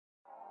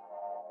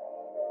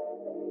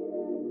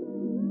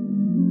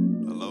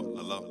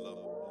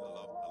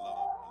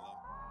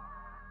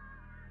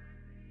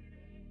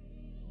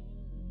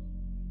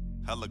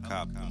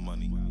Helicopter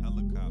money.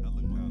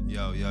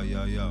 Yo.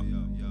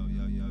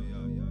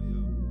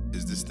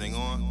 Is this thing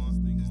on?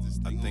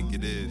 I think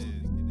it is.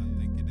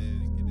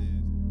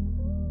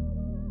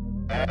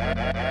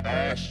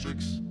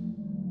 Asterix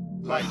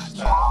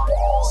lifestyle.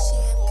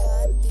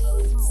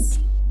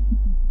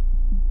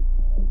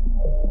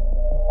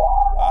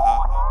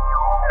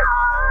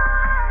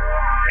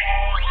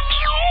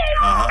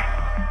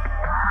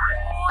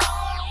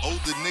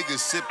 Older niggas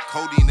sip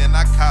codeine and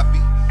I copy.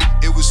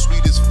 It was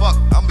sweet as fuck,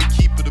 I'ma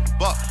keep it a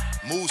buck.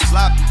 Move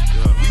sloppy,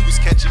 we was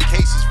catching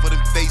cases for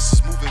them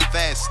faces, moving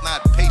fast,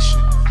 not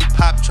patient.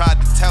 Pop tried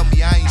to tell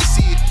me I ain't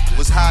see it.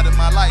 Was hot in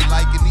my light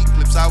like an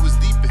eclipse, I was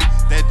deep in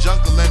that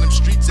jungle and them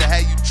streets that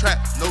had you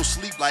trapped. No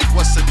sleep like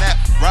what's a nap,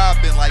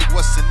 robbing like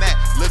what's a nap.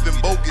 Living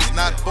bogus,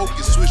 not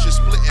focused, Swisher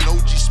splitting,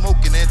 OG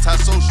smoking,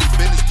 antisocial,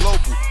 business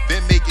global.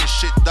 Been making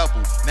shit double,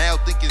 now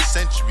thinking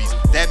centuries.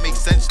 That makes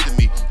sense to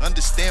me,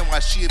 understand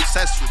why she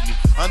obsessed with me.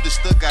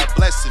 Understood God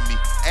blessing me,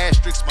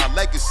 Asterix my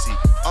legacy.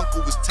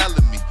 Uncle was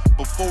telling me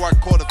before I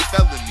caught a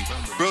felony.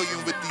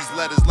 Brilliant with these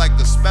letters like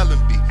a spelling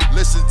bee.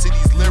 Listen to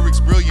these lyrics,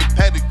 brilliant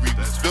pedigree.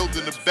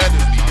 Building a better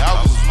me, I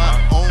was my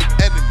own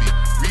enemy.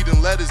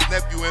 Reading letters,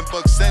 nephew and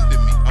buck sending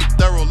me. I'm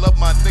thorough, love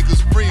my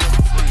niggas, free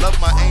 'em. Love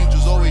my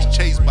angels, always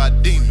chased by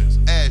demons.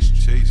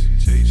 Asterix.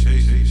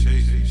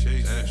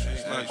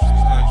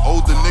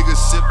 Older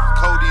niggas sip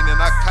codeine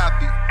and I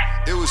copy.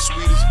 It was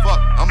sweet as fuck,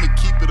 I'ma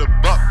keep it a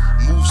buck.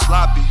 Move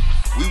sloppy,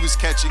 we was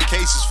catching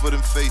cases for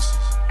them faces.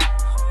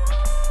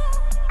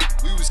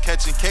 We was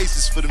catching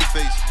cases for them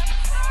faces.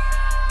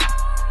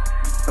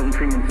 Some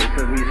treatment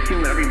says we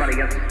assume that everybody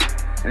gets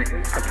a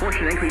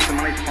proportionate increase in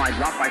money supply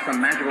dropped by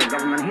some magical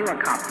government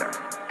helicopter.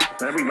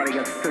 So everybody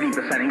gets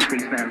 30%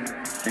 increase then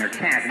in their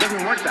cash. It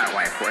doesn't work that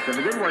way, of course. If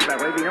it did work that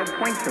way, there'd be no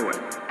point to it.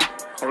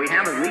 What we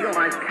have is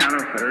legalized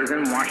counterfeiters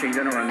in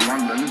Washington or in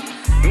London,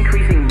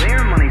 increasing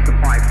their money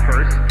supply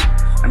first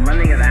and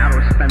lending it out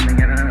or spending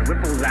it, and then it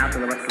ripples out to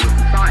the rest of the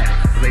society.